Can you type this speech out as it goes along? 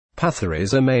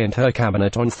PATheresa May and her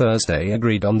cabinet on Thursday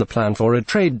agreed on the plan for a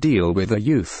trade deal with the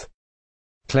EUThe.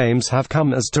 Claims have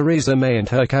come as Theresa May and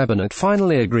her cabinet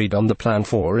finally agreed on the plan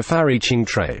for a far-reaching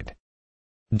trade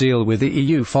deal with the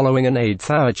EU following an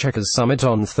 8th-hour Chequers summit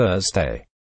on Thursday.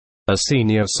 A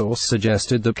senior source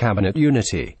suggested that cabinet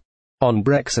unity on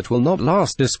Brexit will not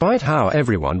last despite how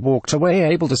everyone walked away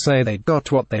able to say they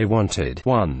got what they wanted.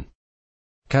 One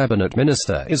cabinet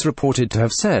minister is reported to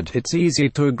have said it's easy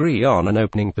to agree on an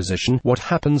opening position. What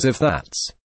happens if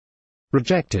that's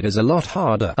rejected is a lot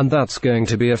harder, and that's going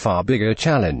to be a far bigger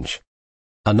challenge.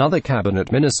 Another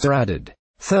cabinet minister added,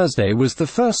 Thursday was the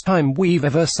first time we've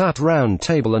ever sat round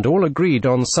table and all agreed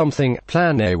on something.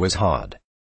 Plan A was hard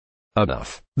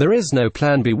enough. There is no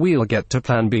plan B. We'll get to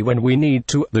plan B when we need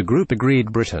to. The group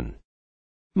agreed Britain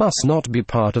must not be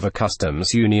part of a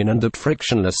customs union and that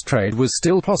frictionless trade was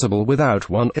still possible without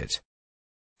one. It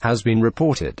has been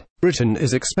reported Britain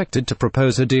is expected to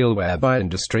propose a deal whereby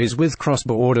industries with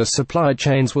cross-border supply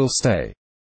chains will stay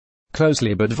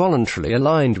closely but voluntarily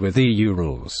aligned with EU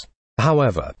rules.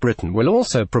 However, Britain will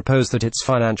also propose that its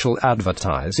financial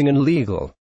advertising and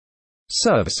legal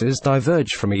services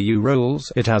diverge from EU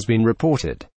rules. It has been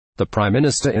reported the Prime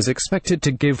Minister is expected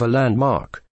to give a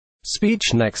landmark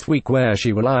speech next week where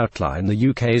she will outline the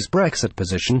UK's Brexit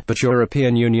position, but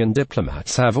European Union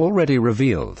diplomats have already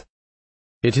revealed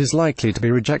it is likely to be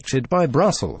rejected by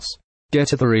Brussels.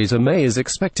 Theresa May is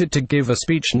expected to give a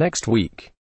speech next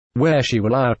week where she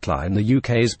will outline the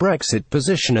UK's Brexit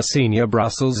position. A senior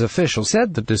Brussels official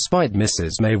said that despite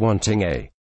Mrs May wanting a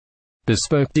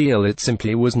bespoke deal, it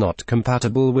simply was not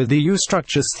compatible with EU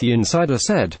structures. The insider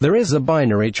said, there is a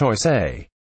binary choice: a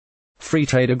free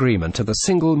trade agreement or the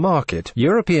single market.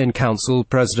 European Council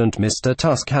President Mr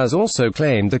Tusk has also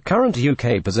claimed the current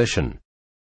UK position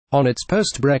on its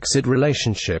post-Brexit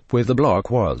relationship with the bloc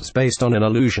was based on an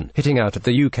illusion, hitting out at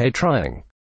the UK trying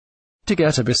to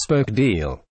get a bespoke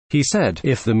deal. He said,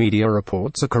 if the media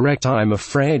reports are correct, I'm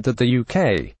afraid that the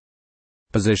UK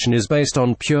position is based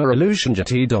on pure illusion.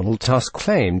 Donald Tusk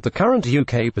claimed the current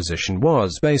UK position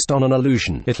was based on an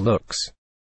illusion. It looks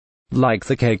like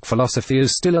the cake philosophy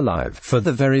is still alive. For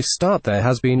the very start there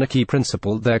has been a key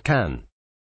principle: there can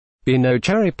be no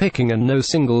cherry picking and no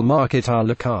single market a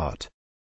la carte.